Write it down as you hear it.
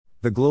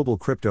The global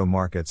crypto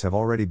markets have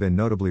already been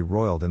notably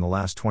roiled in the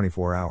last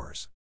 24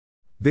 hours.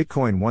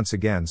 Bitcoin once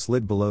again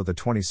slid below the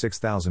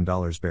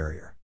 $26,000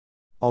 barrier.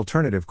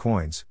 Alternative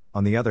coins,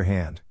 on the other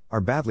hand,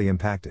 are badly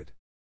impacted.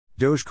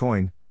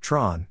 Dogecoin,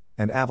 Tron,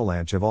 and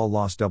Avalanche have all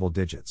lost double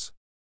digits.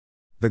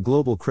 The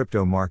global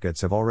crypto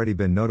markets have already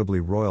been notably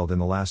roiled in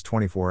the last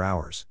 24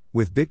 hours,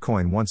 with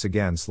Bitcoin once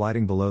again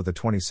sliding below the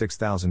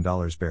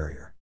 $26,000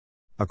 barrier.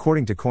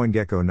 According to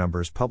CoinGecko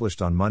numbers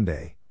published on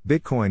Monday,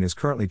 Bitcoin is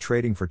currently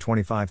trading for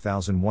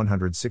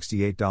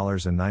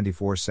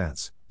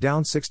 $25,168.94,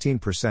 down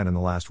 16% in the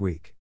last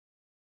week.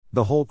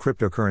 The whole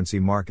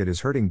cryptocurrency market is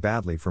hurting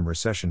badly from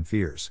recession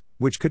fears,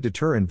 which could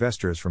deter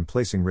investors from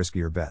placing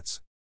riskier bets.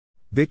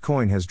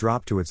 Bitcoin has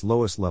dropped to its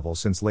lowest level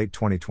since late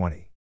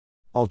 2020.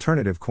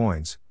 Alternative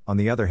coins, on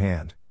the other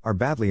hand, are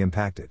badly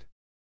impacted.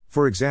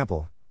 For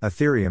example,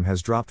 Ethereum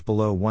has dropped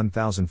below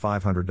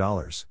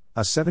 $1,500,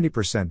 a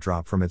 70%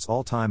 drop from its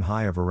all-time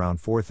high of around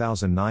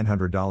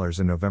 $4,900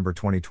 in November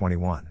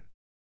 2021.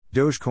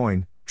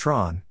 Dogecoin,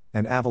 Tron,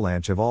 and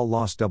Avalanche have all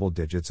lost double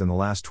digits in the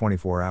last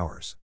 24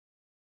 hours.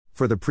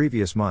 For the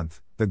previous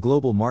month, the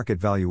global market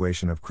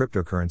valuation of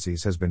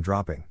cryptocurrencies has been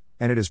dropping,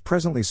 and it is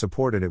presently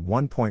supported at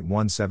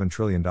 $1.17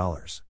 trillion.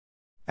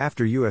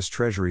 After U.S.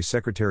 Treasury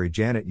Secretary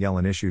Janet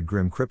Yellen issued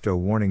grim crypto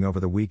warning over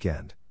the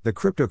weekend, the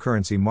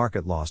cryptocurrency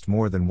market lost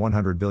more than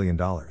 $100 billion.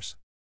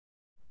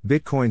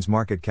 Bitcoin's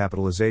market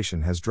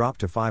capitalization has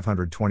dropped to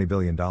 $520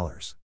 billion.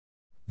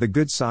 The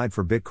good side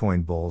for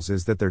Bitcoin bulls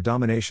is that their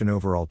domination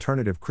over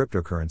alternative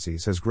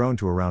cryptocurrencies has grown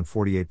to around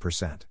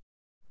 48%.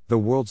 The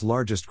world's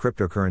largest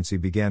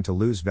cryptocurrency began to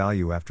lose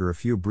value after a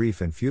few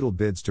brief and futile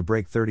bids to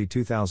break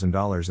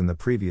 $32,000 in the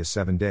previous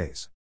 7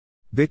 days.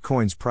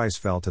 Bitcoin's price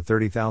fell to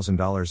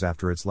 $30,000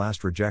 after its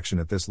last rejection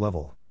at this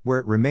level, where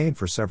it remained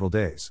for several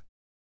days.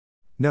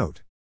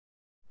 Note: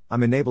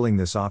 I'm enabling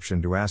this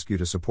option to ask you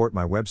to support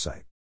my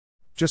website.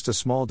 Just a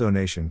small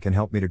donation can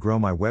help me to grow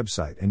my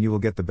website and you will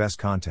get the best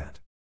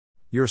content.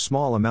 Your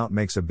small amount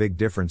makes a big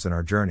difference in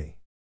our journey.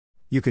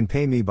 You can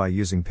pay me by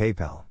using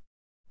PayPal.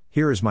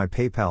 Here is my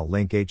PayPal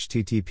link: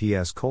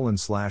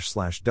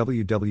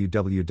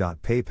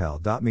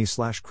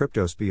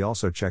 https://www.paypal.me/cryptosp.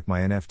 Also check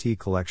my NFT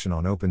collection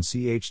on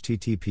OpenSea: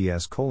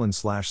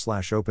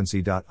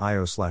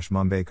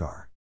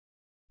 https://opensea.io/mumbekar.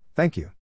 Thank you.